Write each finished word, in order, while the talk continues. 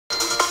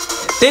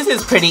This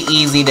is pretty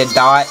easy to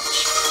dodge.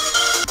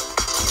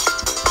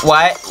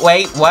 What?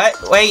 Wait, what?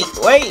 Wait.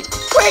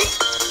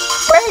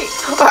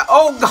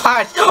 Oh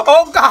gosh.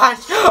 Oh gosh.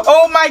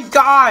 Oh my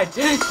god.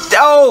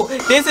 Oh,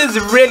 this is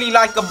really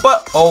like a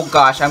book. Oh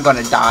gosh, I'm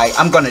gonna die.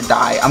 I'm gonna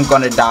die.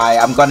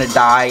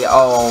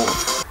 Oh.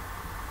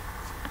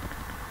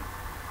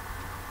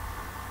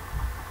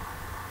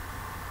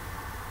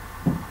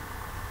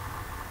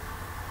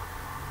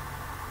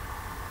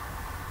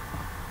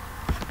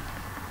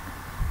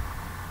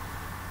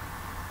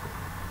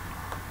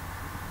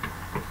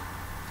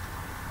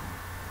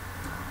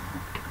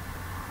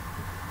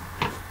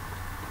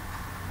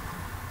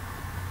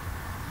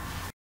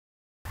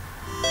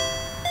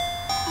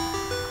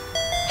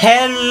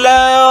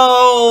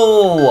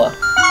 Hello!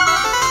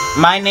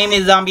 My name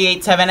is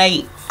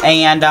Zombie878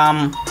 and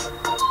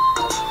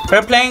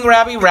we're playing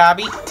Rabi.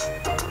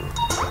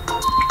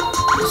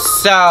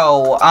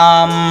 So,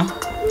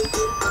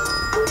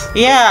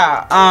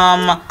 yeah,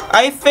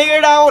 I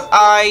figured out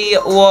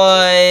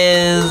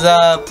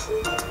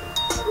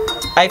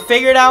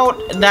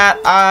that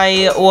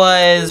I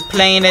was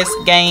playing this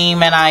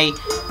game and I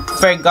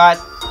forgot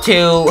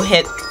to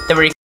hit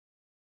the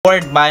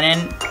record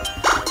button.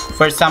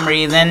 For some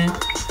reason,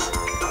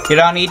 you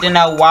don't need to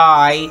know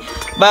why,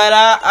 but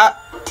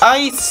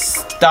I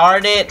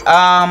started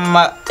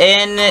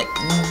in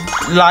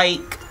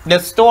like the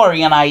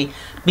story and I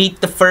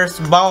beat the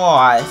first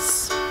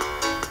boss.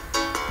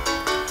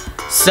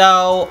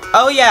 So,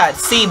 oh yeah,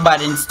 C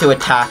buttons to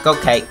attack.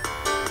 Okay,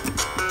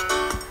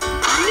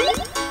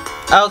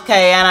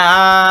 and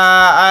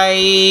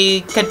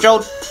I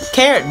control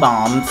carrot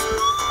bombs.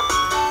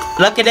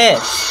 Look at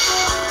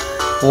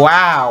this.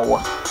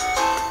 Wow.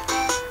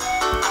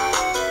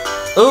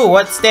 Ooh,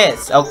 what's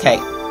this? Okay.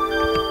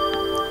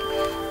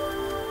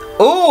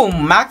 Ooh,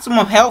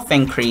 maximum health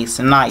increase.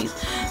 Nice.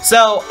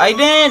 So, I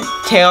didn't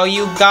tell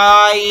you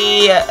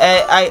guys,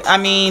 I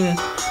mean,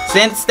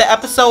 since the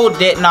episode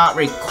did not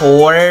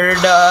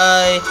record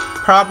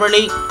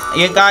properly,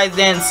 you guys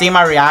didn't see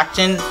my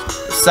reaction.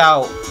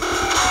 So,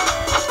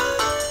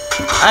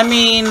 I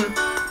mean,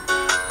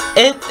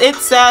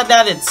 it's sad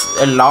that it's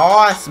a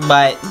loss,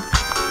 but,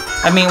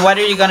 I mean, what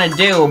are you gonna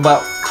do?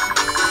 But,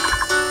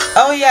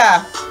 oh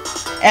yeah.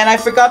 And I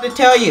forgot to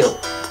tell you,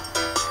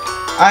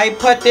 I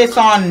put this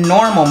on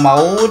normal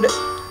mode,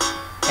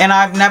 and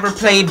I've never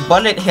played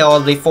Bullet Hill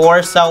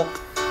before, so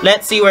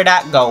let's see where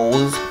that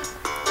goes.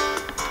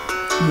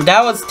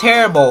 That was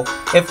terrible.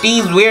 If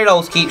these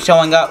weirdos keep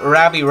showing up,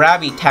 Rabi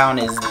Town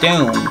is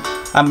doomed.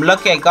 I'm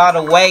lucky I got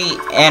away,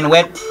 and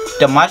with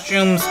the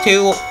mushrooms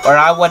too, or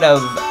I would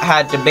have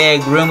had to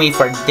beg Rumi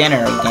for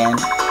dinner again.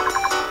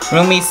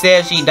 Rumi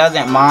says she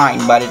doesn't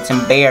mind, but it's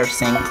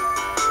embarrassing.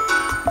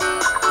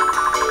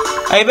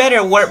 I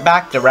better work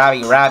back to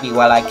Rabi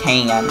while I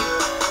can.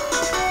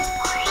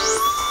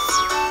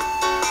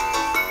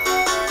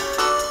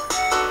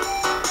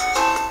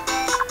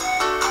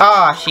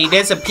 Ah, she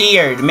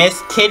disappeared. Miss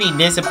Kitty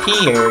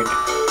disappeared.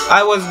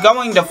 I was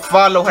going to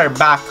follow her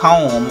back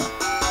home.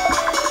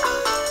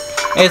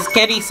 Miss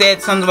Kitty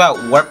said something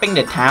about warping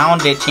the town.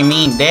 Did she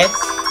mean this?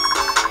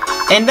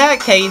 In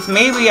that case,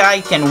 maybe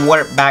I can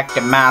warp back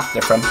to Master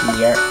from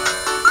here.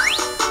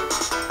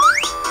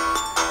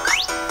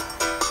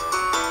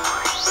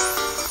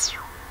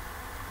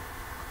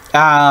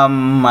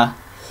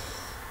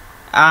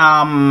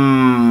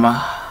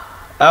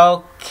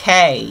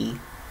 Okay.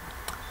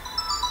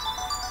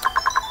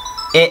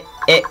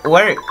 It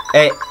worked.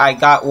 I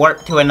got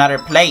warped to another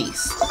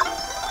place.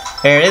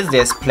 Where is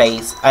this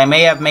place? I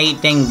may have made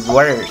things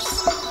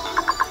worse.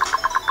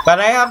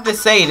 But I have to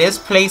say, this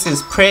place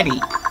is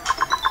pretty.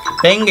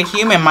 Being a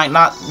human might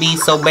not be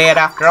so bad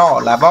after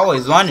all. I've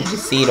always wanted to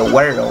see the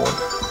world.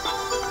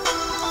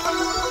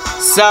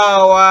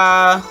 So,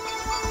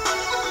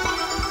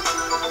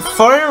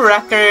 for the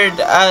record,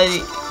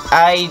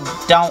 I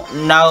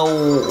don't know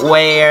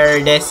where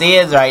this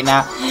is right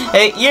now.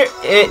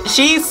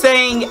 She's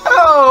saying,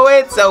 oh,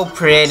 it's so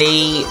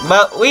pretty,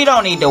 but we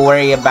don't need to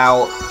worry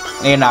about,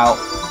 you know.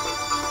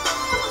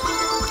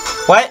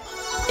 What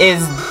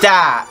is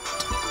that?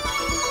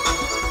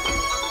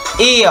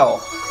 Ew.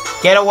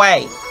 Get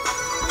away.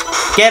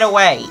 Get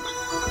away.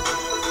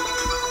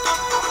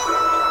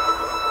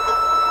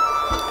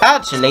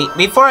 Actually,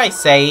 before I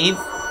save...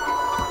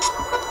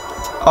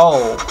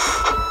 Oh.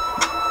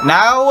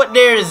 Now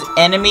there's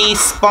enemies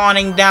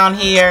spawning down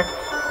here.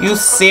 You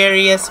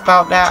serious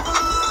about that?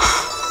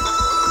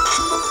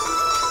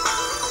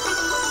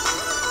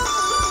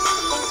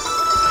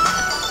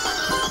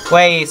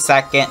 Wait a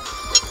second.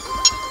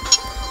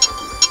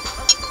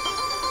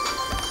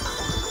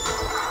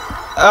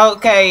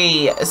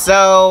 Okay,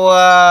 so,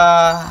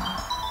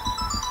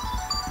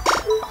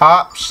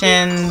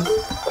 options,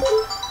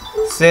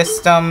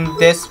 system,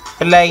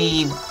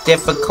 display,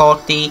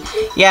 difficulty,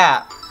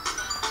 yeah.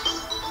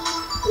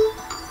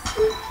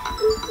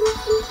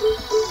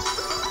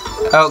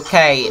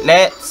 Okay,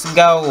 let's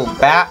go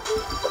back.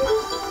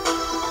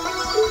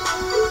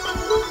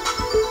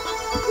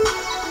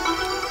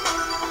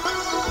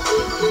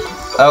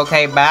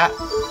 Okay, back.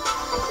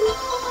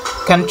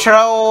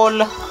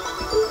 Control.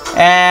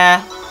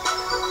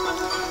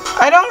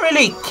 I don't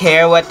really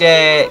care what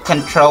the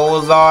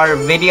controls are.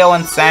 Video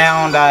and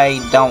sound, I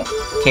don't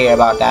care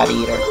about that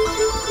either.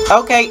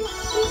 Okay.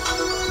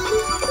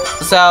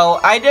 So,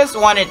 I just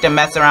wanted to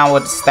mess around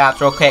with the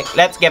stats real quick.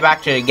 Let's get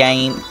back to the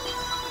game.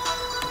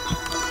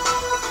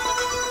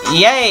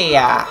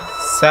 Yeah.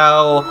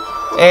 So,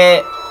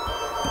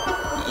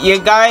 you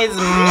guys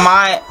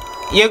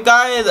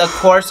of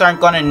course aren't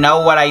gonna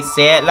know what I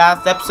said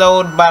last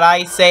episode, but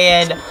I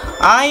said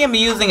I am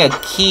using a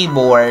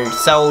keyboard,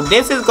 so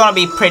this is gonna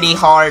be pretty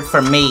hard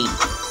for me.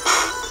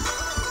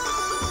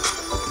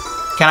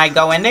 Can I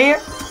go in there?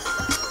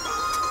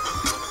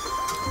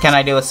 Can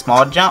I do a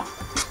small jump?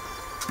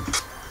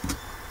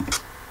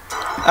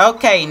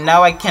 Okay,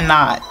 no I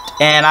cannot.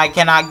 And I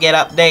cannot get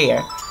up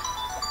there.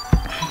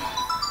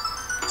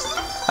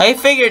 I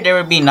figured there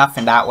would be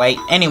nothing that way.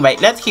 Anyway,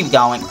 let's keep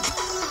going.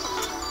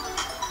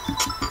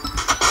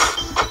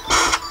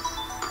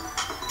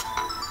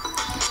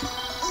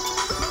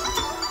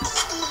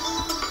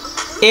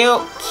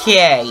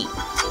 Okay.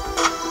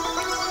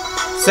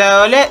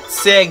 So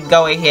let's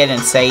go ahead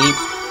and save.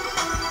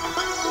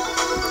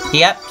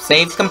 Yep,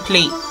 save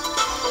complete.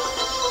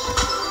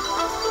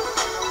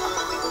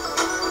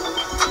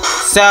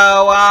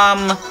 So,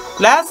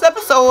 last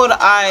episode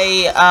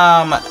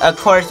of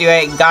course you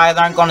guys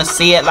aren't gonna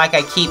see it like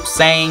I keep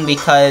saying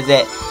because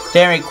it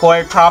didn't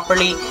record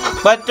properly.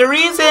 But the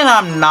reason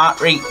I'm not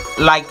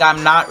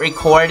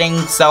recording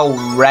so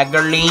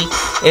regularly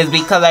is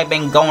because I've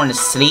been going to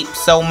sleep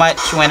so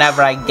much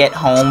whenever I get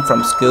home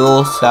from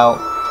school, so.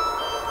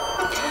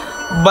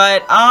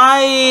 But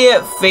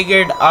I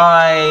figured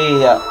I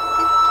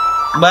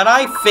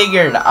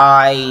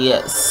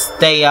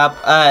stay up,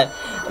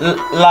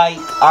 like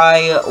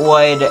I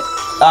would,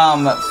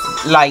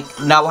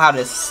 know how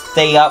to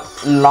stay up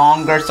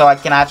longer so I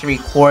can actually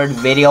record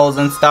videos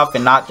and stuff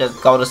and not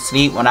just go to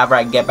sleep whenever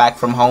I get back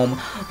from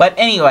home. But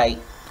anyway,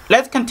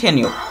 let's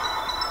continue.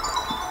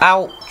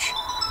 Ouch.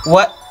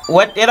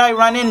 What did I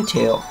run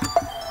into?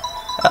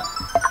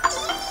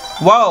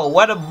 Whoa,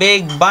 what a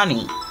big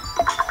bunny.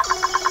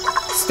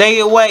 Stay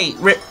away.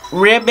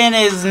 Ribbon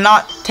is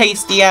not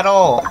tasty at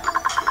all.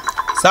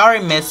 Sorry,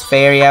 Miss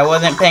Fairy, I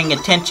wasn't paying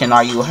attention.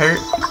 Are you hurt?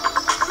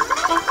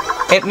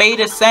 It made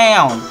a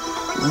sound.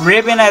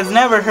 Ribbon has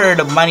never heard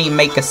a bunny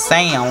make a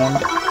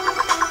sound.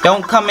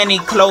 Don't come any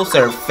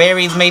closer.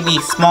 Fairies may be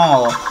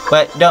small,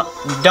 but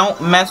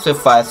don't mess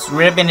with us.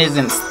 Ribbon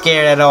isn't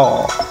scared at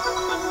all.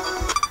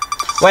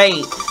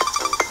 Wait.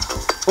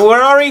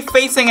 We're already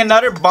facing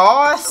another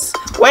boss?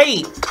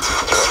 Wait,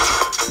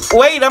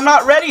 I'm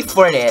not ready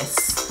for this.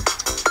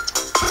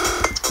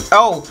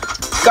 Oh,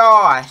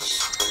 gosh.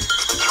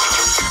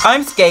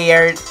 I'm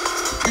scared.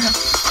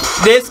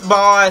 This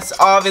boss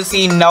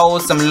obviously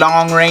knows some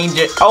long range.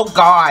 Oh,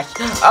 gosh.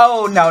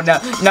 Oh, no.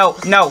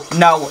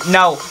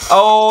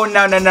 Oh,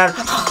 no.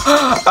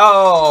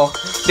 Oh,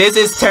 this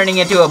is turning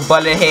into a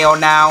bullet hail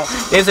now.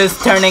 This is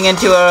turning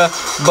into a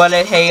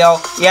bullet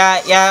hail.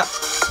 Yeah.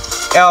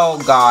 Oh,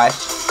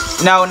 gosh.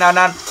 No,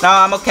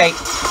 I'm okay.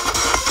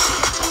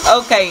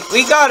 Okay,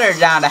 we got her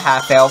down to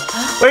half health.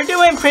 We're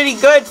doing pretty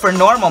good for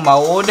normal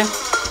mode.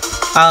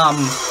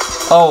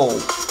 Oh,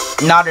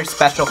 not her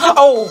special.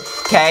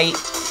 Okay.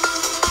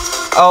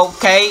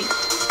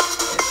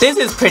 This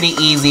is pretty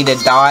easy to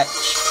dodge.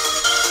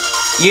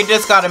 You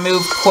just gotta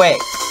move quick.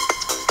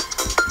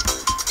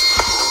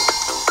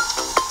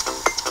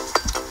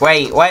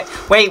 Wait, what?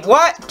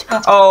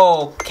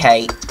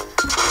 Okay.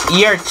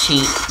 You're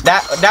cheap.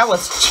 That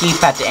was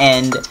cheap at the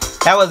end.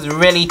 That was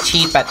really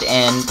cheap at the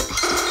end.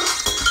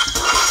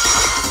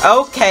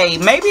 Okay,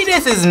 maybe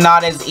this is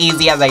not as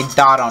easy as I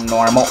thought on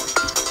normal.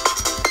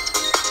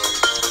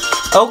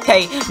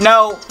 Okay,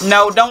 no,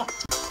 don't.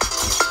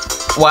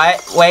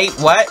 What? Wait.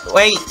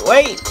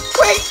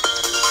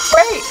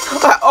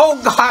 Oh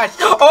gosh.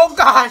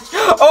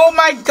 Oh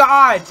my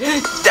god.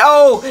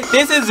 Oh,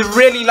 this is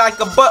really like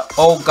a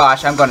oh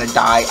gosh, I'm gonna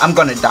die.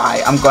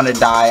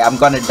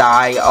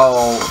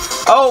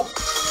 Oh.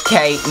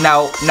 Okay,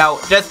 no,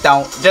 just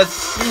don't.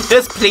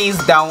 Just please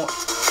don't.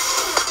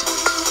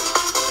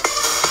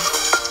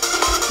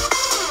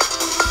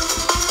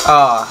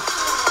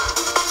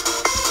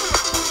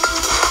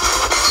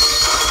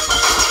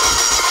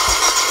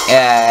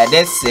 Yeah,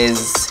 this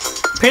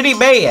is pretty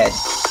bad.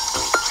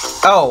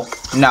 Oh,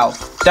 no.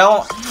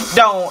 Don't.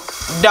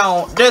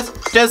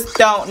 Just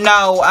don't.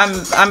 No,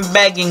 I'm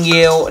begging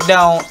you.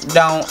 Don't.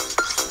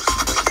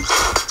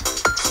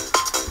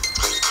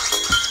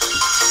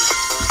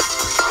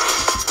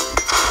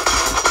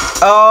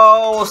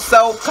 Oh,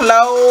 so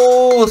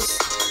close.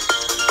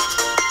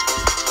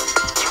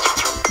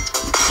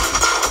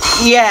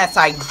 Yes,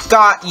 I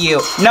got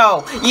you.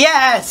 No,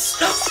 yes.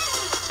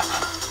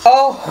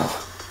 Oh,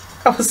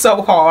 that was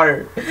so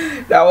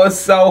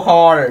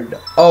hard.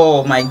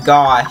 Oh my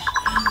gosh.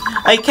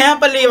 I can't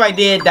believe I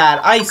did that.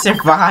 I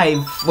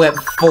survived with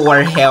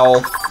 4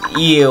 health.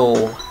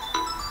 Ew.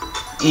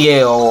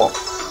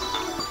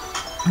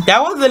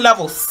 That was a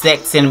level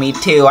 6 enemy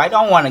too. I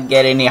don't want to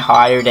get any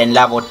higher than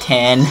level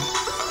 10.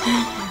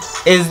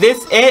 Is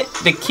this it?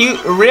 The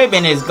cute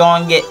Ribbon is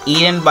going to get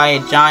eaten by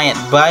a giant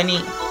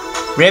bunny.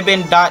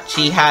 Ribbon thought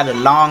she had a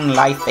long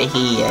life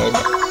ahead.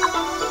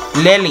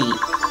 Lily,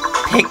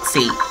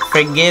 Pixie,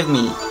 forgive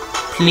me.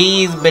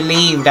 Please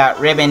believe that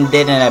Ribbon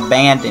didn't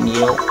abandon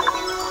you.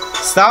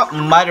 Stop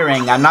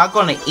muttering. I'm not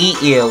going to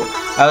eat you.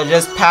 I was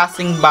just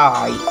passing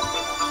by.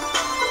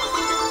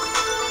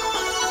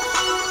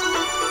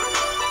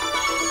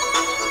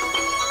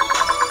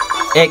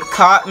 It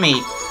caught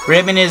me.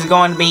 Ribbon is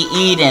going to be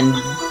eaten.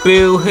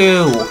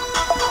 Boo-hoo.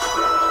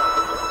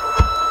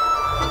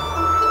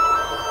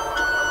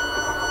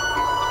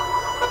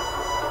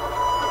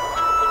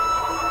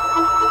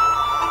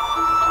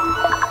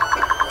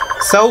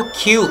 So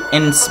cute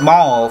and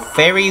small.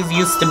 Fairies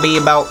used to be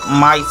about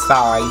my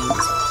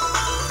size.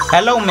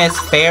 Hello, Miss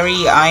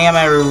Fairy. I am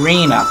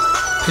Arena.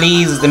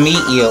 Pleased to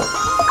meet you.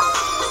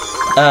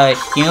 A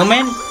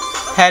human?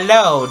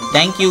 Hello.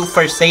 Thank you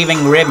for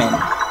saving Ribbon.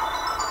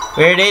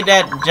 Where did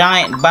that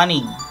giant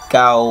bunny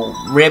go?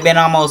 Ribbon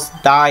almost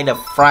died of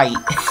fright.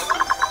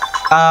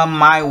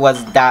 I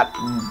was that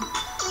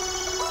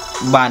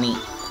bunny.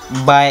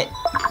 But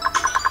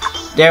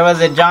there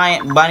was a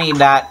giant bunny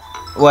that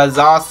was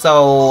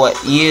also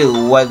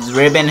you. Was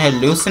Ribbon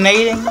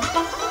hallucinating?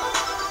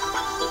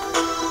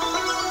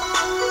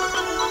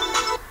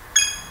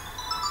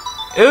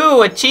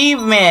 Ooh,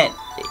 achievement!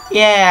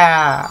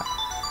 Yeah!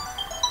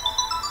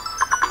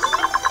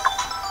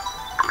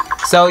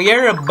 So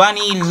you're a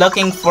bunny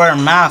looking for a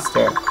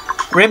master.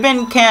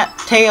 Ribbon can't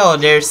tell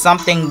there's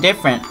something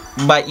different,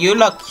 but you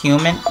look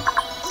human.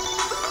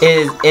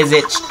 Is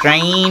it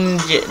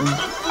strange?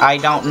 I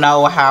don't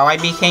know how I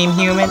became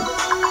human.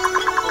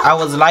 I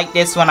was like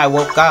this when I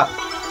woke up.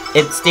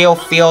 It still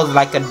feels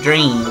like a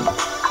dream.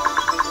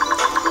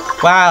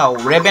 Wow,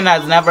 Ribbon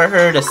has never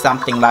heard of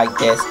something like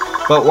this.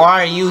 But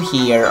why are you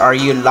here? Are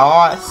you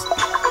lost?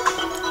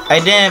 I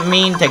didn't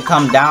mean to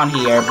come down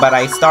here, but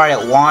I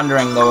started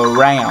wandering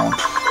around.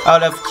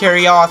 Out of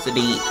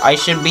curiosity, I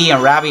should be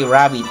in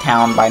Rabi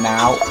Town by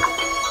now.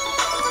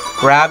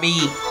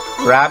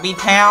 Rabi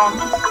Town?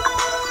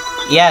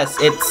 Yes,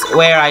 it's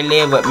where I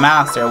live with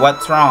Master.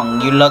 What's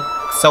wrong? You look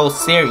so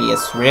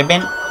serious,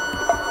 Ribbon.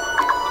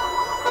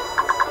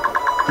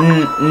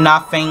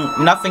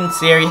 Nothing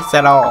serious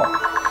at all.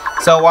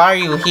 So why are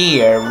you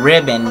here,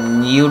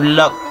 Ribbon? You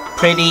look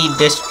pretty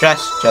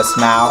distressed just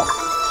now.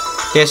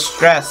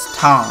 Distressed,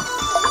 huh?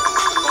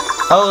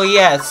 Oh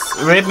yes,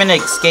 Ribbon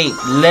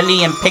escaped.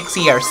 Lily and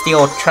Pixie are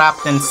still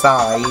trapped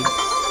inside.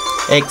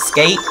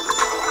 Escaped?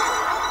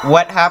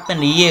 What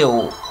happened to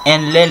you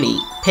and Lily,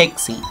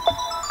 Pixie?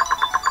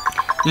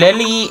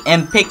 Lily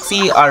and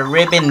Pixie are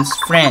Ribbon's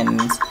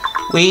friends.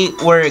 We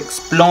were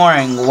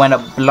exploring when a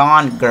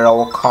blonde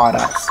girl caught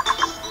us.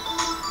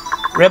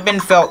 Ribbon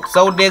felt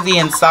so dizzy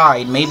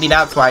inside. Maybe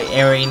that's why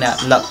Arena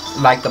looked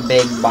like a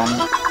big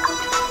bunny.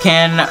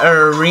 Can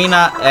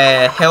Arena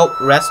help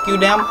rescue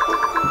them?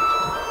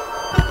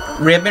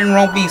 Ribbon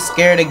won't be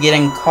scared of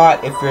getting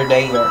caught if you're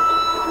there.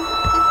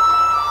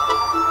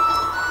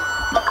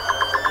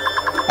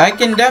 I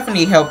can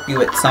definitely help you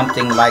with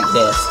something like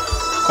this.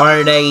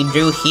 Are they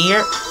due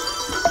here?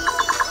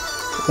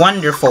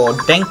 Wonderful.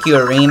 Thank you,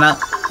 Arena.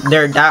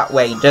 They're that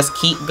way. Just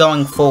keep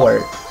going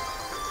forward.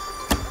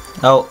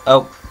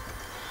 Oh.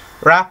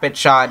 Rapid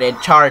shot and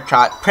charge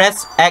shot.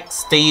 Press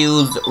X to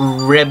use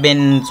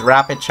Ribbon's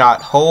rapid shot.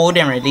 Hold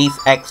and release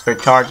X for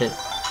charges.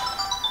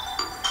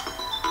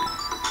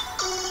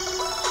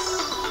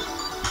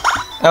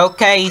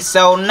 Okay,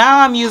 so now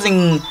I'm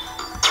using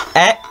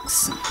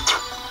X.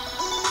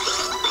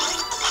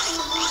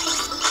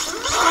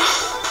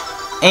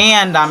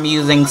 And I'm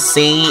using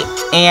C.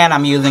 And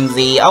I'm using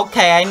Z.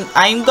 Okay,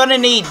 I'm gonna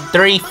need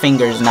 3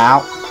 fingers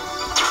now.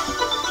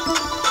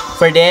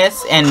 For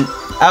this and...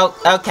 Oh,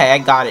 okay, I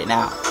got it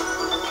now.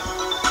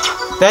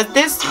 Does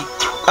this...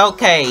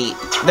 Okay.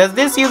 Does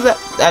this use up...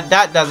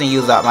 that doesn't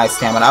use up my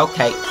stamina.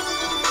 Okay.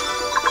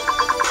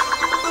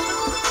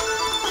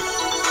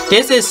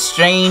 This is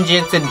strange.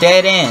 It's a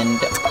dead end.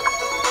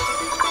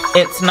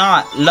 It's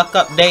not. Look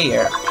up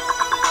there.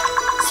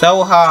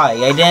 So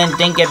high. I didn't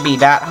think it'd be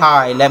that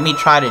high. Let me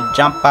try to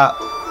jump up.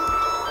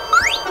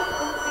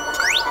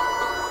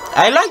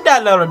 I like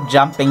that little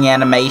jumping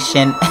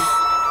animation.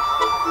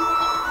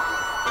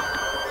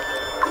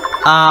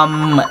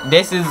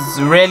 This is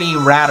really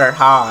rather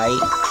high.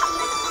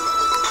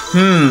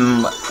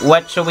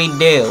 What should we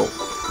do?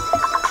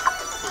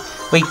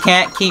 We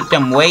can't keep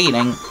them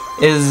waiting.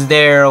 Is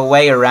there a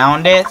way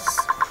around this?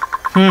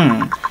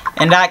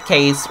 In that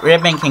case,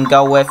 Ribbon can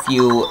go with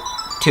you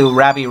to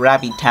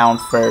Rabi Town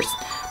first.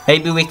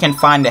 Maybe we can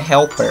find a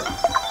helper.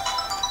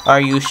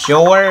 Are you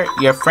sure?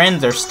 Your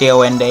friends are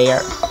still in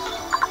there.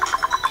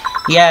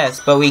 Yes,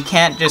 but we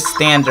can't just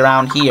stand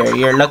around here.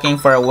 You're looking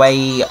for a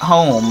way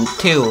home,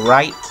 too,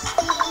 right?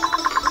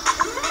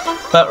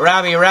 But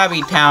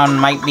Rabi Town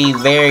might be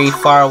very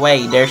far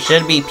away. There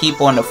should be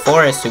people in the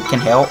forest who can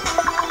help.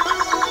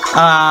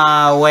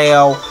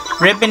 Well,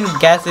 Ribbon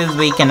guesses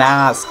we can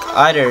ask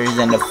others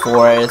in the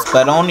forest,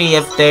 but only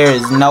if there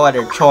is no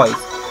other choice.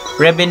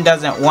 Ribbon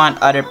doesn't want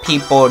other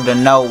people to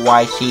know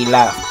why she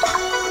left.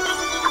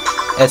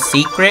 A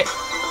secret?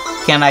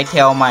 Can I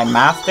tell my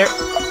master?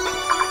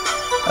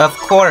 Of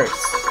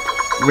course.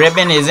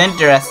 Ribbon is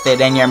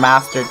interested in your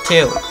master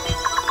too.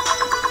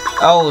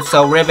 Oh,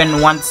 so Ribbon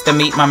wants to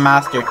meet my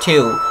master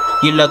too.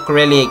 You look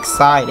really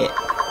excited.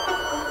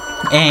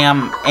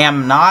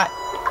 Am not?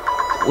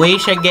 We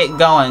should get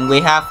going. We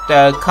have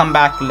to come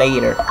back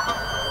later.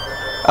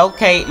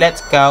 Okay,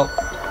 let's go.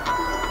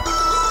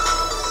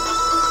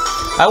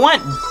 I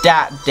want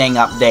that thing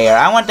up there.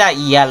 I want that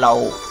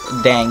yellow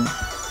thing.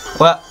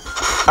 What?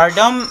 Are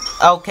them?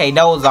 Okay,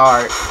 those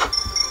are.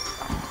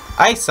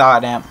 I saw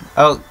them.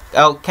 Oh,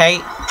 okay.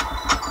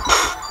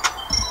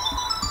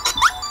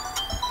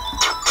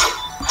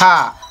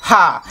 Ha!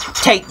 Ha!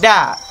 Take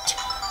that!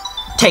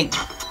 Take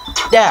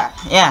that!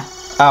 Yeah.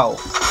 Oh.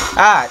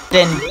 Ah,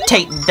 then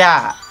take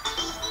that.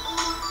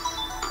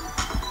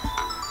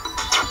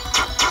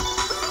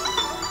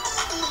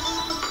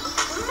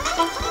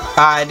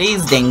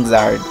 These things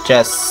are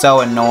just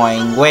so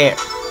annoying. Where?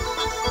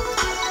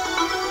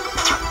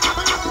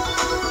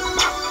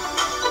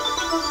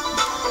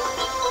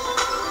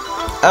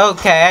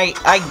 Okay,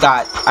 I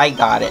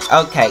got it.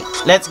 Okay,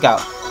 let's go.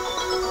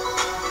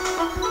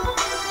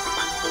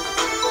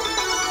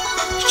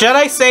 Should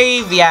I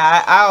save?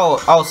 Yeah,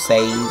 I'll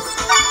save.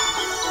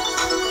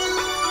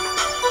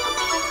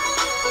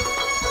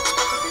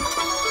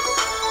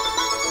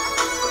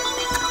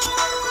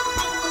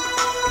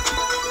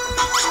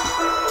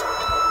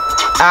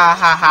 Ah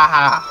ha ha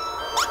ha.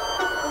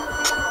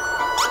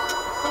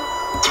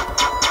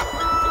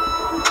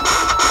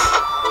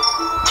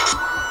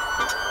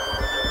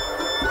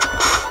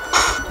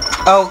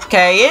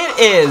 Okay, it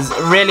is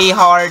really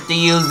hard to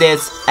use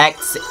this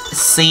X,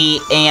 C,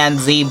 and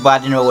Z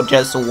button with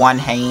just one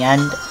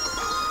hand.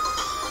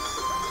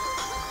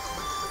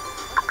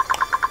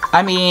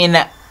 I mean,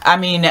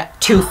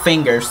 two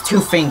fingers,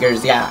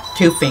 yeah,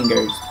 two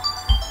fingers.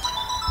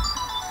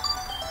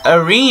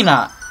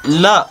 Arena,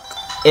 look,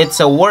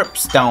 it's a warp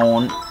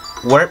stone.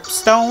 Warp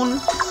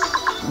stone?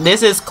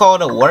 This is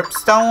called a warp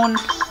stone?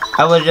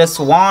 I was just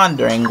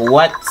wondering,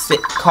 what's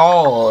it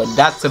called?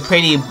 That's a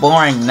pretty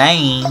boring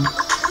name.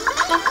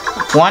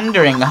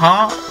 Wondering,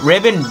 huh?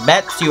 Ribbon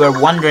bets you were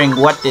wondering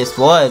what this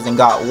was and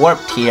got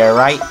warped here,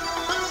 right?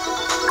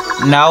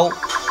 No,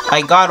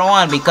 I got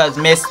on because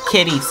Miss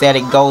Kitty said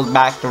it goes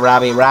back to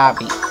Rabi.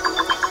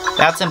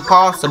 That's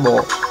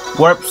impossible.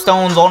 Warp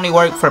stones only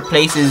work for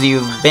places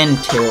you've been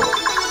to.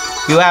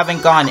 You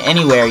haven't gone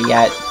anywhere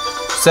yet,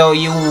 so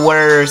you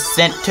were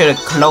sent to the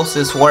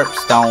closest warp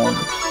stone.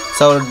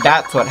 So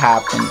that's what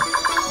happened.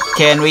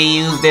 Can we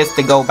use this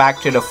to go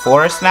back to the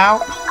forest now?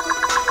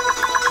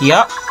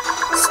 Yup.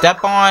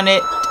 Step on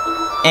it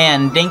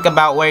and think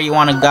about where you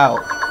want to go.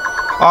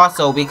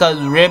 Also, because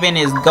Ribbon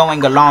is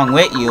going along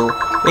with you,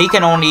 we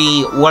can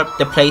only warp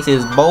the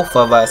places both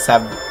of us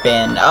have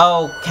been.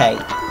 Okay.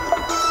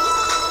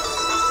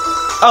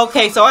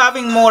 Okay, so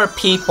having more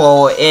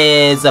people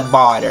is a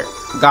bother.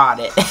 Got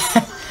it.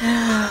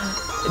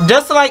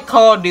 Just like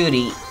Call of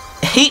Duty.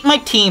 Hate my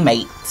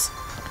teammates.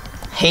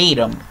 Hate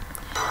them.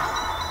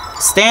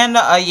 Stand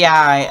up.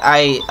 Yeah,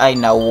 I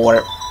know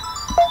warp.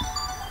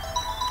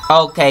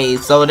 Okay,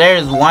 so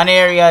there's one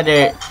area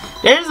there.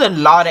 There's a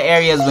lot of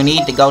areas we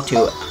need to go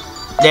to.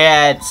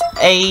 That's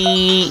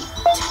 8.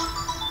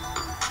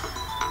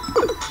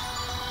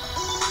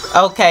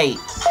 Okay,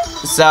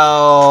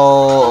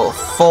 so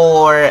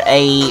 4,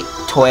 8,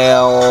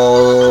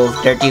 12,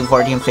 13,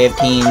 14,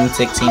 15,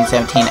 16,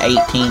 17,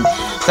 18.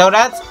 So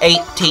that's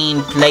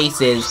 18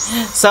 places.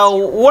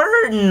 So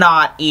we're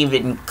not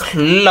even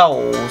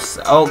close.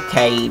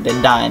 Okay,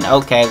 they're done.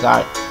 Okay,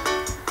 got it.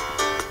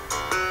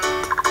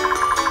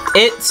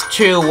 It's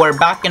true, we're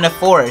back in the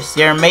forest.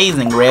 You're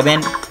amazing,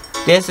 Ribbon.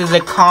 This is a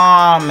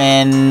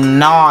common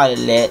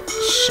knowledge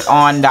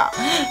on the...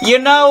 You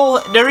know,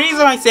 the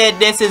reason I said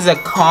this is a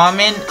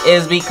common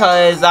is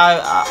because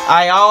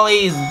I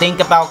always think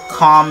about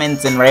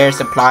commons and rare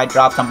supply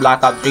drops on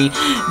Black Ops 3.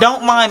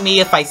 Don't mind me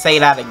if I say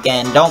that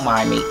again. Don't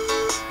mind me.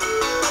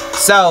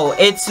 So,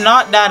 it's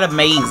not that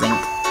amazing.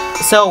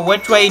 So,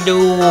 which way do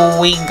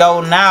we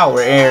go now,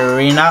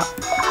 Arena?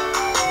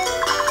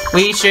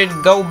 We should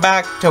go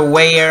back to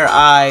where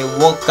I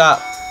woke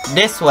up.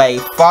 This way,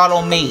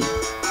 follow me.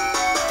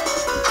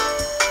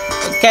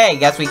 Okay,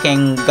 guess we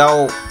can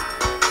go.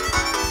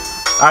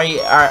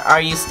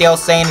 Are you still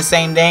saying the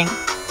same thing?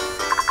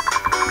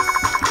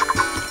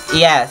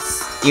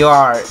 Yes, you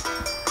are.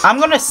 I'm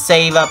gonna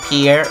save up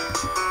here.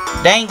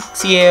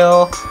 Thanks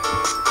you.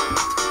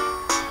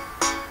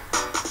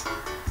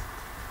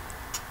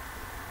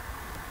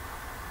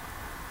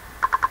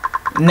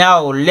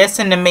 No,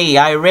 listen to me.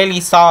 I really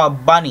saw a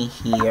bunny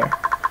here.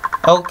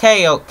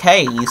 Okay,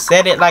 you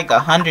said it like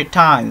 100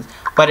 times,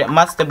 but it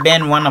must have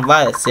been one of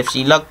us. If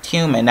she looked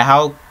human,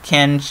 how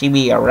can she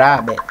be a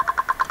rabbit?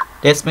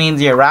 This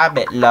means your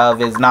rabbit love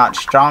is not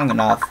strong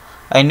enough.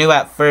 I knew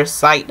at first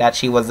sight that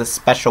she was a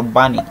special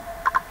bunny.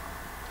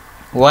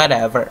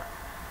 Whatever.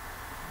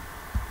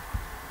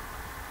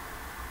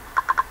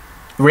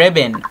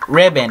 Ribbon,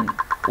 Ribbon,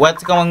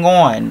 what's going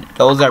on?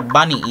 Those are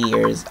bunny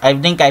ears. I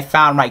think I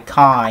found my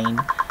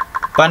kind.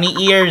 Bunny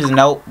ears?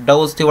 Nope,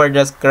 those two are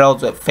just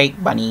girls with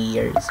fake bunny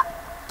ears.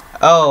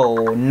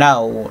 Oh,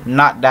 no,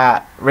 not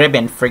that.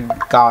 Ribbon,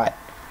 forgot.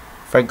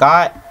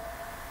 Forgot?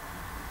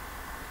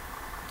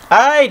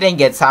 I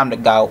think it's time to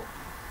go.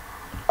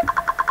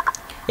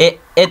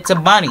 It's a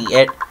bunny.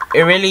 It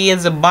really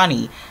is a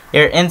bunny.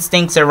 Your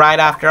instincts are right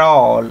after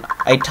all.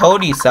 I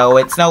told you so.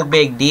 It's no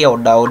big deal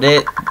though.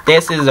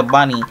 This is a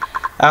bunny.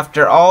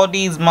 After all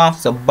these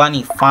months, a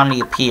bunny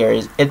finally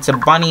appears. It's a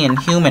bunny in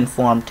human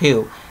form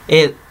too.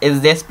 Is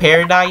this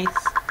paradise?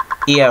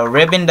 Yeah,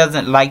 Ribbon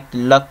doesn't like the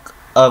look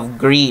of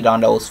greed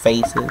on those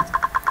faces.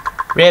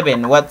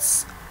 Ribbon,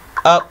 what's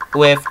up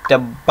with the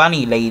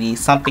bunny lady?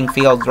 Something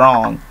feels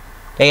wrong.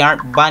 They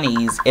aren't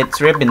bunnies. It's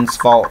Ribbon's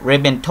fault.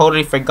 Ribbon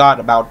totally forgot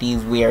about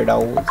these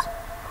weirdos.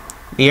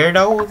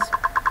 Weirdos?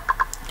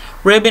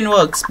 Ribbon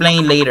will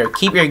explain later.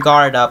 Keep your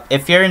guard up.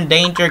 If you're in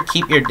danger,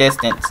 keep your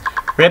distance.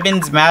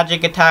 Ribbon's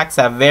magic attacks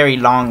have very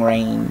long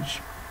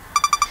range.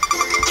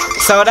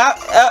 So that,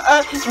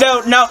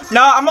 no,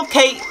 I'm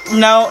okay.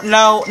 No,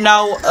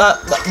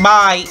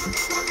 bye.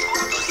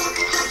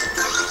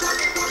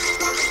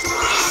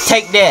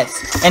 Take this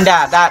and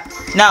that,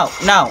 no.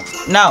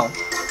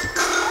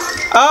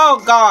 Oh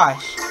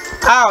gosh.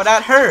 Ow,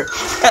 that hurt.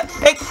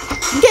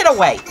 Get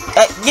away.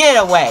 Get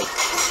away.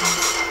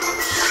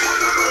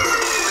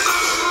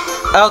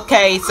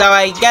 Okay, so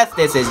I guess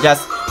this is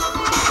just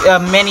a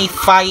mini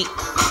fight.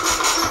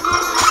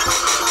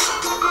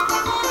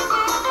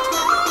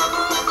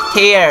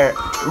 Here,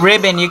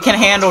 Ribbon, you can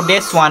handle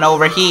this one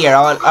over here.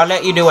 I'll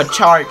let you do a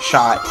charge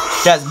shot.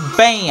 Just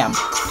bam,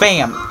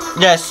 bam,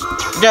 just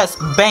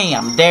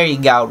bam. There you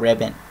go,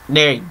 Ribbon.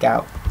 There you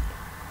go.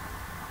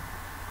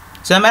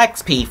 Some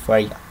XP for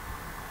you.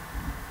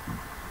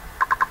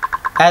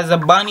 As a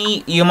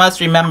bunny, you must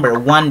remember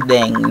one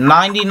thing.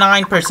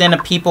 99%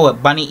 of people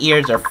with bunny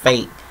ears are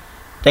fake.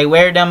 They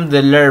wear them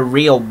to lure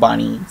real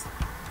bunnies.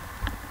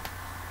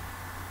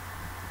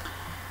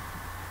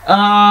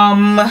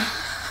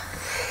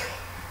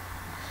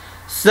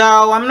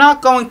 So I'm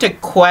not going to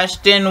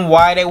question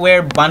why they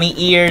wear bunny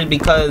ears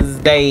because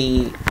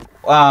they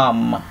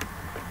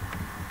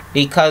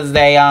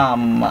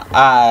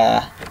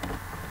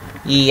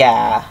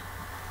yeah.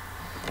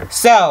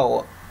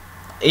 So,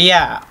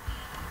 yeah.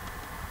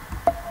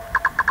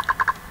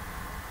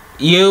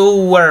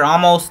 You were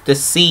almost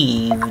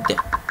deceived.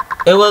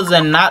 It was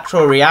a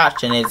natural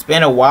reaction. It's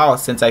been a while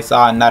since I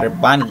saw another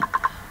bunny.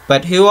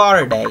 But who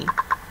are they?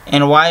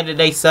 And why did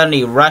they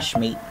suddenly rush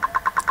me?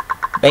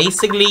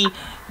 Basically,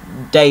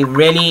 they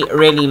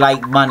really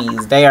like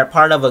bunnies. They are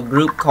part of a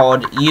group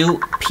called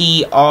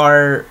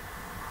UPRPRC.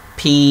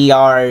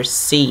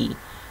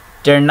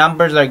 Their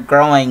numbers are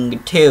growing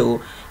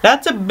too.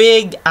 That's a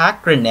big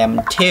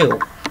acronym too.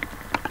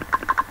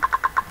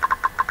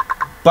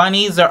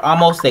 Bunnies are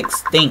almost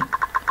extinct.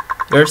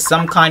 You're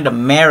some kind of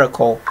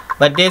miracle.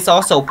 But this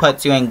also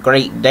puts you in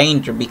great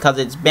danger because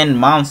it's been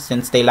months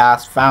since they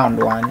last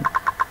found one.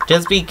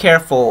 Just be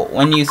careful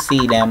when you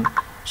see them.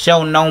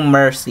 Show no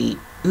mercy.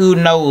 Who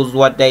knows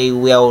what they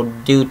will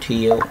do to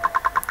you.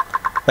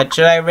 But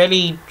should I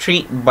really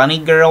treat bunny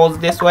girls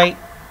this way?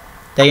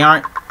 They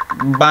aren't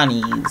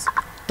bunnies.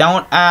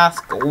 Don't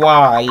ask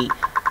why,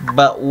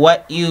 but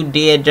what you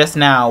did just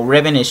now,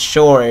 Ribbon is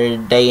sure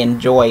they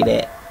enjoyed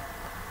it.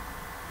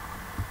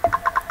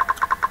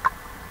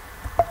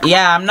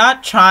 Yeah, I'm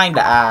not trying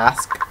to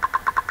ask.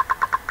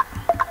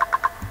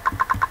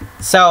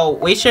 So,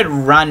 we should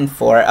run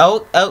for it.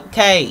 Oh,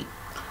 okay.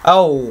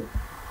 Oh,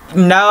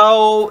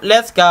 no.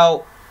 Let's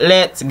go.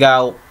 Let's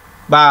go.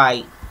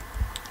 Bye.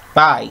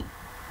 Bye.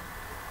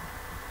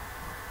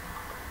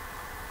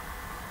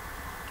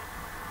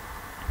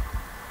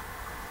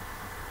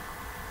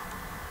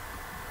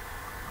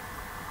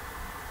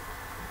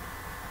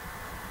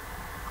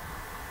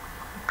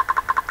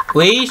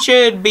 We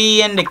should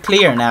be in the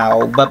clear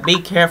now, but be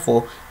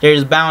careful.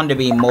 There's bound to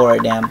be more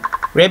of them.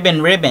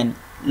 Ribbon, Ribbon,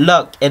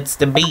 look, it's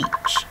the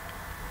beach.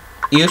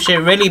 You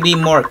should really be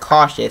more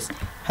cautious.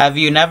 Have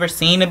you never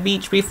seen a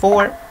beach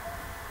before?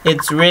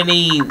 It's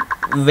really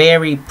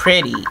very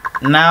pretty.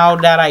 Now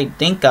that I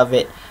think of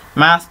it,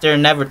 Master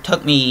never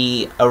took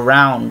me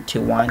around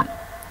to one.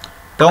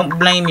 Don't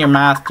blame your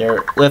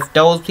master. With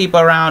those people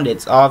around,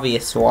 it's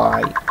obvious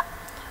why.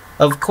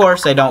 Of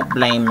course I don't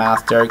blame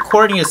Master.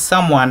 According to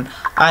someone,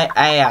 I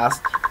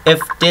asked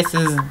if this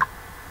is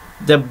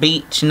the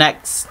beach,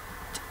 next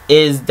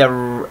is the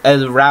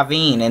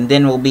ravine, and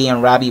then we'll be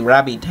in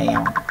Rabi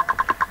Town.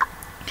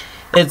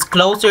 It's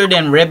closer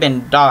than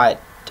Ribbon Dot.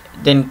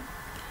 Then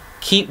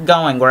keep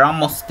going, we're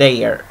almost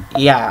there.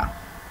 Yeah.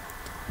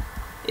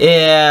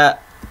 Is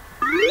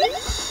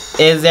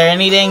there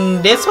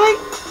anything this way?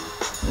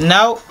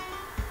 No.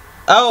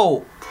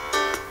 Oh,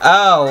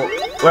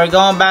 we're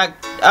going back.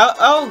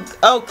 Oh,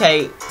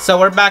 okay. So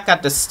we're back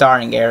at the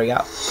starting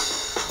area.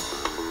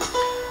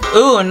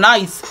 Ooh,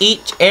 nice.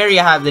 Each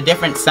area has a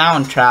different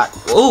soundtrack.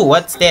 Ooh,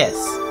 what's this?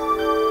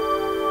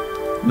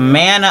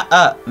 Mana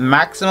up.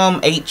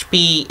 Maximum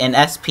HP and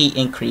SP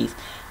increase.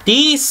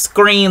 These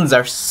screens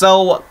are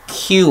so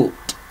cute.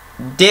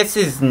 This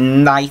is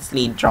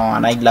nicely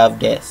drawn. I love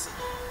this.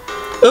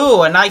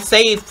 Ooh, a nice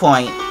save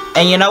point.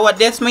 And you know what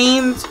this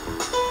means?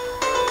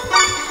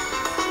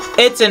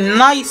 It's a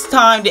nice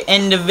time to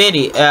end the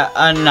video.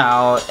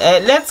 No.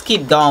 Let's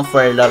keep going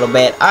for a little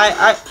bit.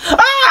 Ah!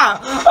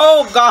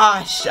 Oh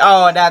gosh.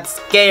 Oh, that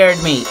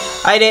scared me.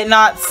 I did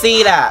not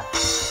see that.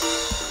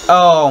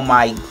 Oh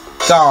my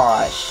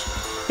gosh.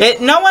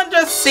 No one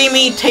just see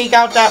me take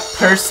out that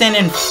person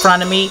in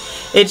front of me.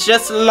 It's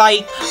just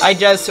like I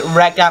just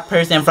wrecked that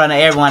person in front of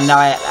everyone. Now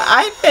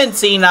I didn't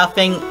see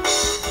nothing.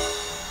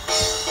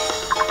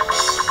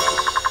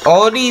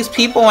 All these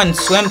people in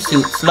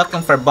swimsuits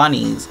looking for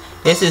bunnies.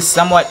 This is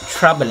somewhat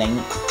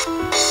troubling.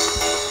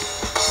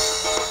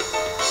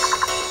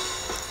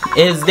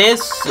 Is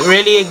this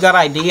really a good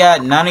idea?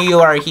 None of you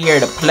are here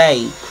to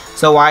play,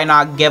 so why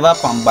not give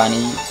up on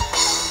bunnies?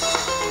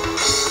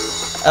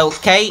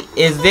 Okay,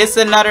 is this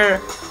another...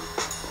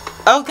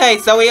 Okay,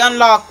 so we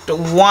unlocked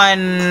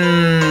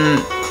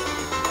one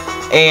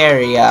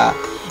area.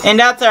 And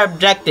that's our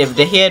objective,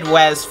 to head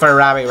west for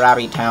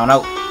Rabi Town.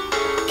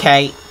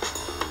 Okay.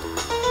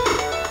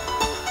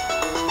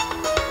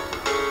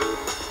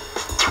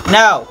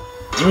 No!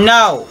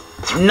 No!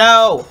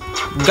 No!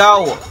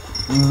 Go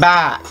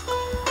back!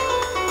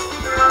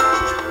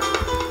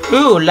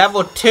 Ooh,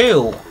 level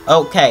 2.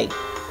 Okay.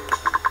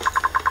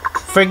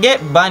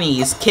 Forget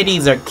bunnies,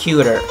 kitties are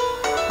cuter.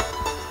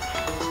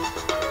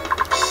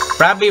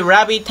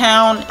 Rabi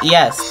Town?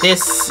 Yes,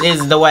 this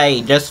is the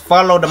way. Just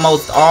follow the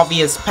most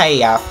obvious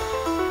payoff.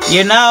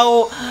 You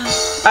know,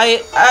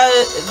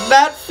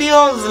 that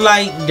feels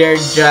like they're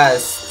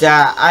just,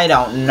 I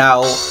don't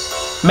know,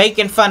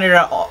 making fun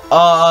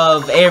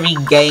of every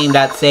game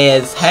that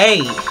says,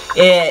 hey,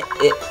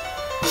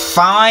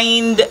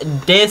 find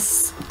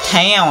this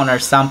town or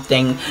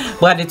something,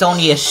 but it's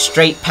only a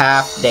straight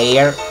path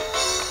there.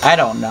 I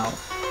don't know.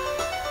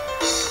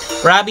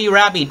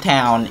 Rabi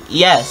Town.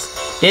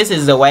 Yes, this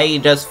is the way.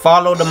 Just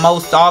follow the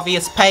most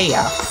obvious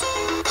payoff.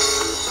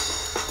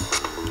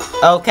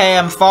 Okay,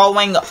 I'm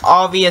following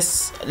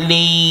obvious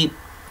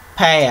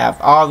path.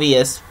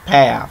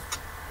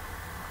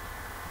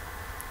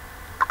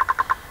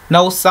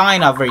 No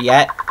sign of her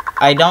yet.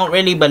 I don't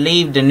really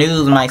believe the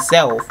news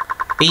myself.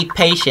 Be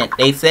patient.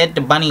 They said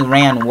the bunny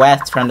ran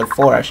west from the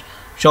forest.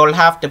 She'll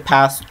have to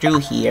pass through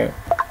here.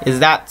 Is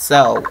that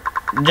so?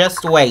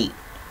 Just wait.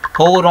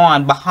 Hold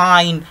on.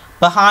 Behind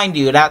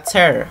you. That's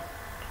her.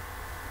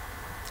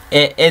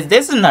 Is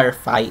this another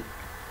fight?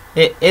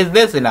 Is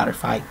this another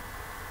fight?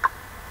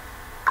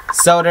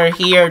 So they're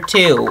here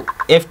too.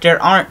 If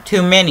there aren't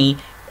too many,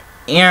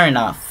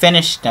 Irina,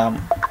 finish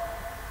them.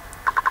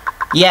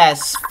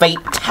 Yes,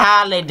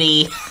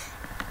 fatality.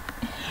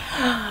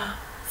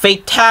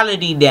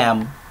 Fatality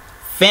them.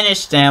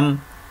 Finish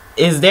them.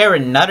 Is there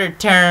another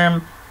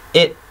term?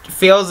 It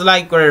feels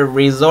like we're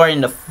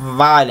resorting to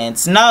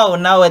violence.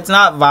 No, it's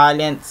not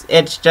violence.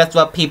 It's just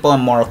what people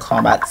in Mortal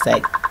Kombat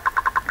say.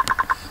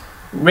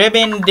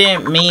 Ribbon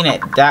didn't mean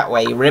it that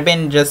way.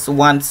 Ribbon just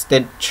wants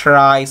to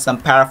try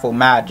some powerful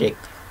magic.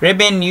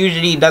 Ribbon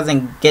usually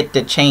doesn't get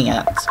the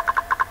chance.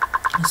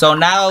 So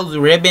now's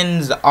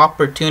Ribbon's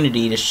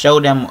opportunity to show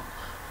them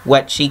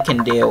what she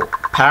can do.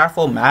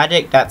 Powerful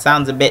magic? That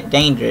sounds a bit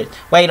dangerous.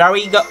 Wait, are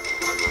we go...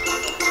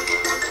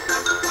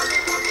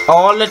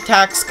 All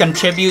attacks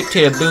contribute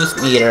to the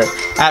boost meter.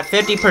 At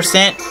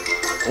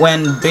 50%,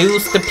 when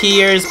boost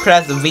appears,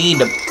 press V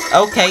to...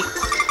 Okay.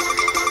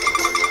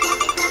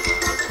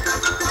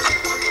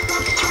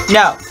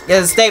 No,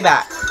 stay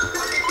back.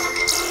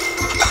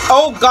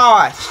 Oh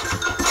gosh.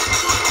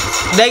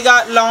 They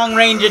got long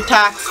range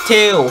attacks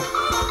too.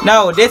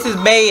 No, this is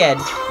bad.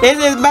 This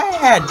is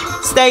bad.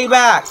 Stay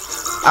back.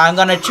 I'm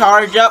gonna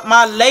charge up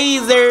my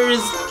lasers.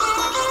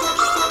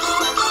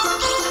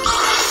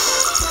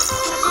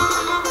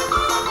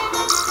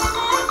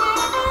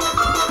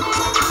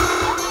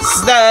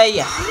 Stay.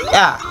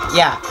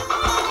 Yeah.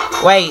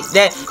 Wait,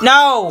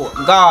 no.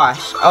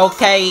 Gosh.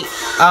 Okay.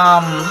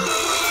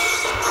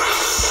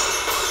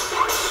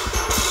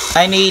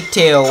 I need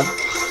to.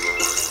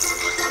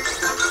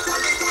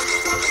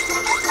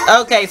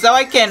 Okay, so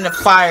I can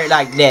fire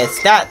like this.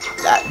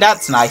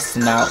 That's nice to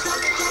know.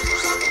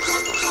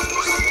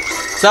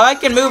 So I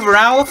can move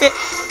around with it.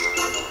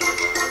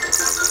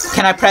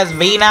 Can I press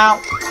V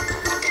now?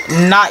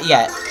 Not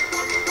yet.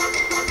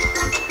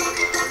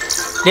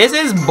 This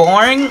is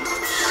boring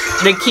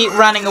to keep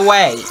running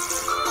away.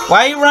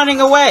 Why are you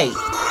running away?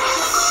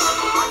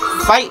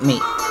 Fight me.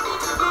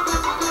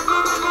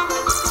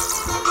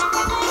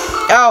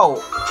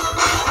 Oh.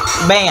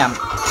 Bam.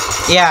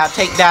 Yeah,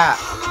 take that.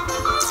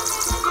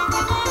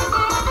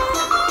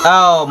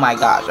 Oh my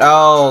gosh.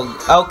 Oh,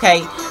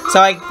 okay. So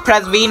I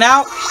press V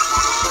now?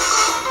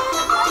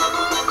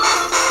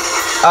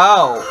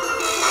 Oh.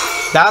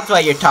 That's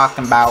what you're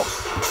talking about.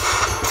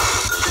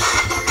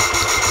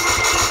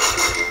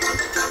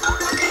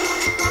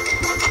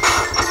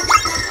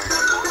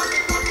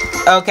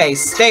 Okay,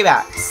 stay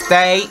back.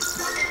 Stay.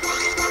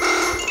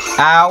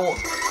 Ow.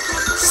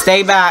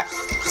 Stay back.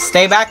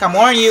 Stay back, I'm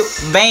warning you.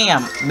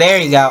 Bam. There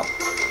you go.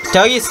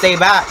 Tell you stay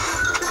back.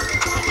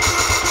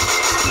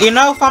 You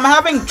know, if I'm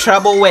having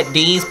trouble with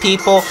these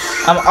people,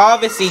 I'm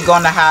obviously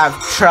gonna have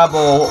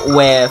trouble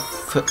with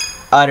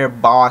other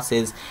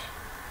bosses.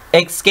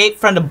 Escape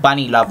from the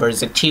bunny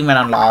lovers. Achievement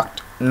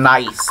unlocked.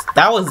 Nice.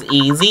 That was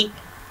easy.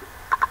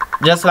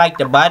 Just like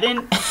the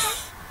button.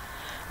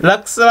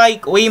 Looks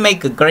like we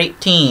make a great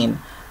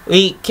team.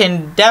 We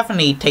can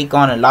definitely take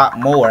on a lot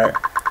more.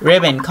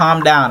 Ribbon,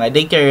 calm down. I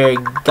think you're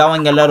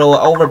going a little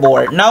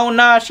overboard.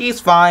 No, she's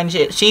fine.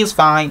 She's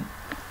fine.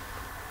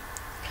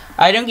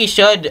 I think you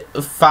should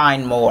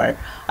find more.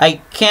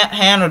 I can't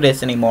handle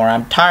this anymore.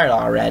 I'm tired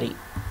already.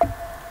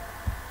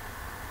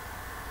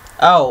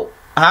 Oh,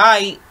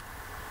 hi.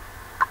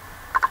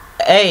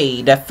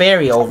 Hey, the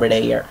fairy over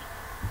there.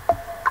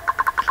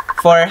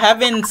 For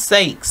heaven's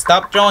sake,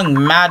 stop throwing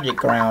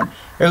magic around.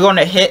 You're going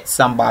to hit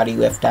somebody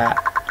with that.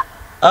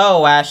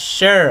 Oh,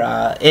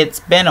 Ashura,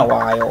 it's been a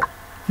while.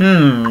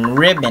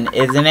 Ribbon,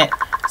 isn't it?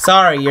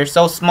 Sorry, you're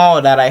so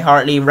small that I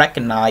hardly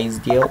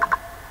recognized you.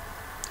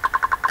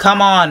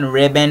 Come on,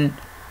 Ribbon.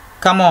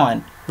 Come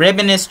on.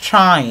 Ribbon is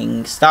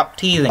trying. Stop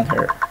teasing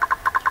her.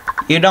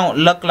 You don't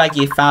look like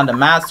you found a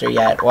master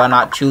yet. Why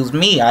not choose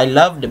me? I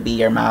love to be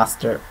your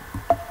master.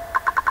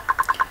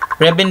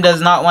 Ribbon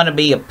does not want to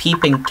be a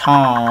peeping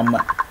Tom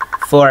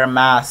for a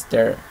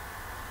master.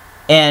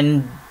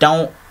 And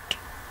don't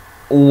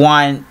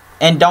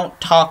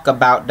talk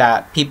about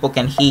that. People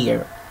can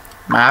hear.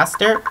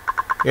 Master?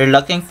 You're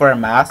looking for a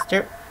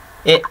master?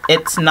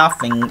 It's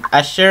nothing.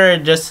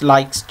 Ashura just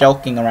likes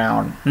joking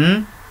around.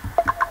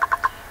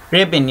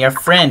 Ribbon, your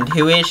friend,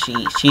 who is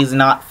she? She's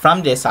not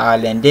from this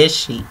island, is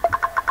she?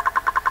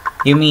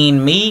 You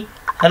mean me?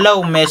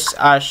 Hello, Miss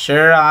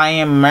Ashura. I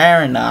am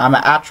Marina. I'm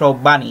an actual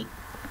bunny.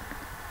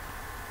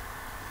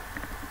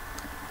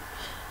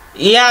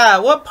 Yeah,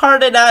 what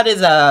part of that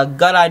is a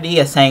good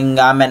idea saying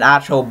I'm an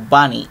actual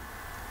bunny?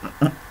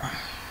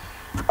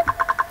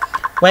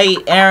 Wait,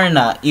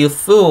 Erina, you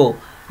fool.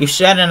 You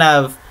shouldn't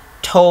have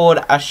told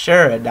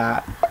Ashura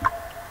that.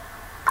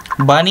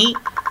 Bunny?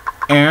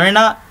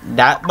 Erina?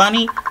 That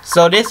bunny?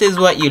 So this is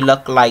what you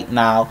look like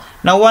now.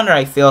 No wonder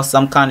I feel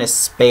some kind of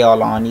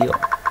spell on you.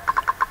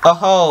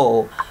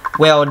 Oh,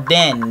 well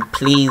then,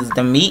 pleased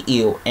to meet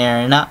you,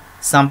 Erina.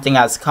 Something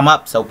has come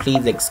up, so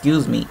please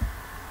excuse me.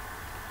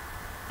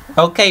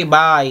 Okay,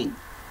 bye.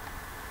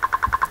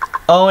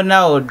 Oh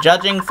no,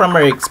 judging from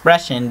her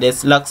expression,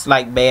 this looks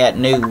like bad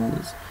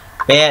news.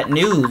 Bad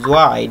news?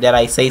 Why? Did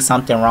I say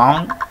something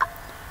wrong?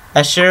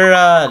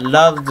 Ashura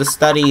loves to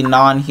study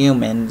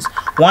non-humans.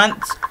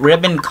 Once,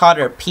 Ribbon caught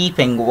her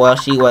peeping while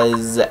she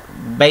was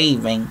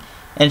bathing,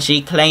 and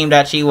she claimed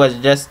that she was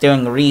just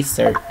doing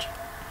research.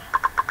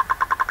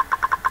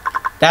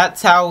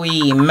 That's how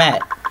we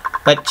met.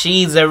 But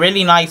she's a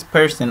really nice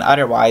person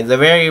otherwise, a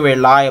very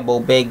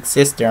reliable big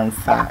sister in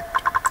fact.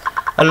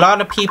 A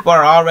lot of people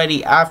are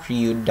already after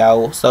you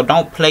though, so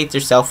don't place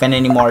yourself in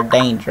any more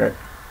danger.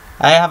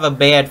 I have a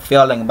bad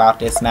feeling about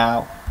this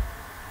now.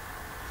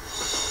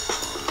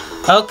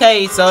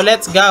 Okay, so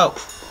let's go.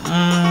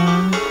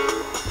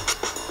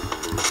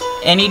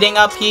 Anything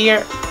up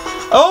here?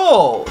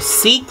 Oh,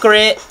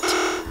 secret.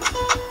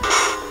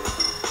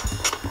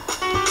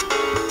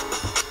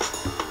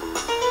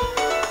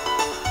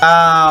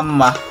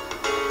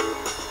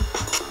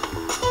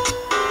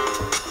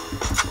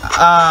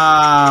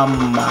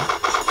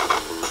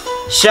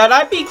 Should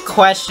I be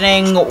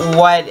questioning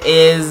what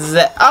is...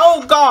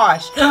 Oh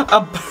gosh!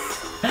 A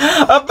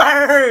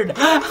bird!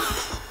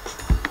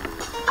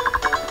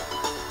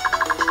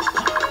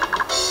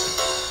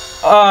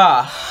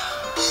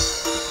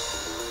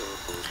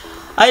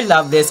 I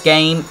love this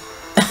game.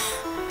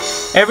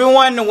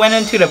 Everyone went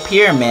into the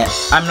pyramid.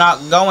 I'm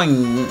not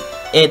going.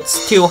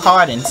 It's too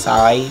hot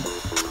inside.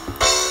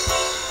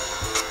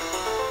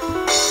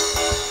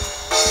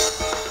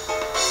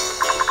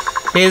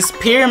 This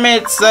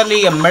pyramid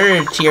suddenly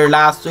emerged here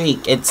last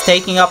week. It's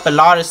taking up a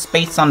lot of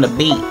space on the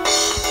beach.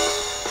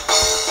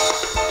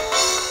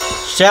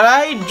 Should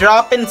I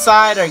drop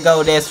inside or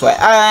go this way?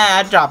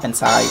 I drop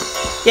inside.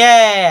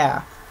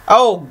 Yeah.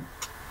 Oh.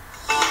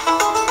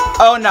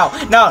 Oh no.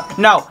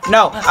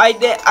 I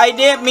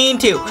didn't mean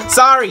to.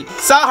 Sorry.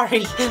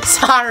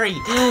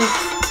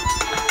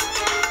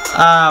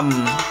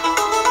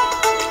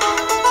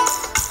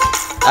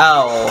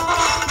 Oh.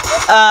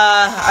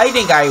 I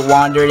think I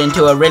wandered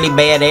into a really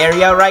bad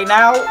area right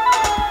now.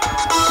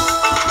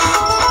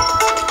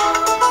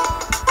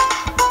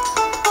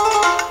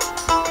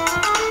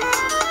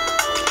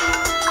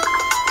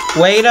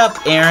 Wait up,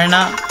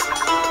 Erina.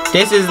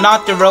 This is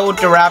not the road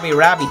to Rabi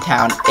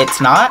Town. It's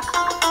not?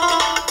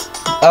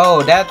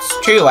 Oh, that's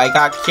true. I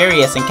got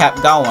curious and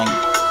kept going.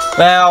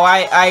 Well,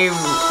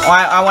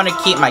 I want to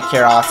keep my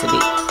curiosity.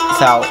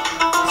 So,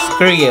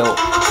 screw you.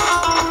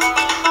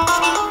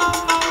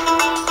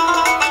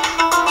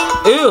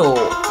 Ooh.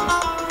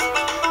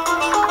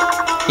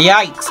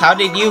 Yikes, how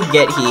did you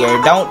get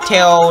here? Don't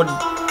tell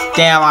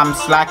Damn, I'm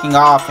slacking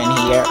off in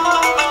here.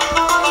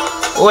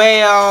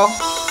 Well,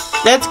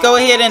 let's go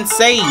ahead and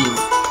save.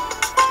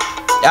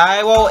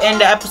 I will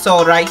end the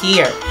episode right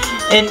here.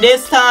 And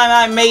this time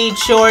I made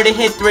sure to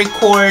hit the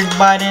record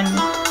button.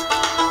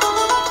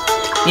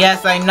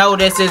 Yes, I know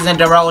this isn't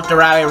the road to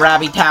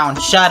Rabi Town.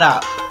 Shut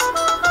up.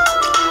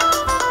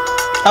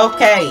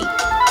 Okay,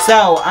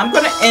 so I'm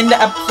gonna end the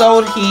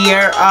episode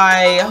here.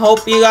 I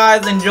hope you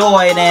guys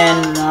enjoyed,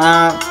 and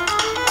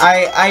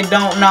I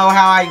don't know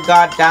how I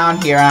got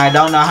down here, and I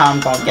don't know how I'm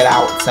gonna get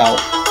out. So,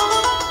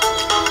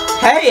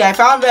 hey, I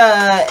found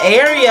an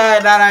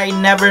area that I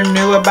never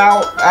knew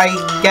about, I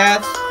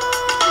guess.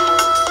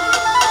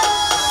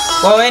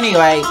 Well,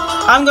 anyway,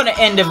 I'm gonna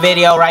end the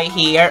video right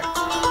here.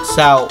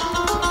 So,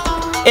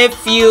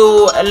 if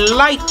you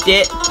liked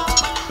it,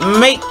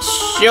 make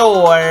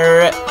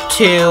sure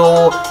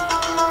to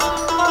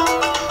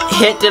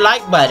hit the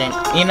like button.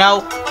 You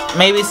know,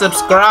 maybe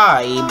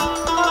subscribe.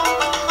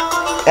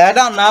 I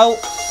don't know.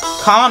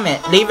 Comment.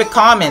 Leave a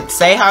comment.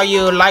 Say how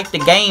you like the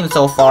game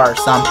so far or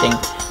something.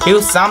 Do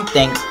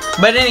something.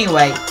 But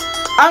anyway,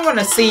 I'm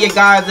gonna see you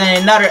guys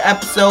in another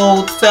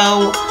episode.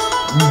 So,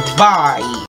 bye.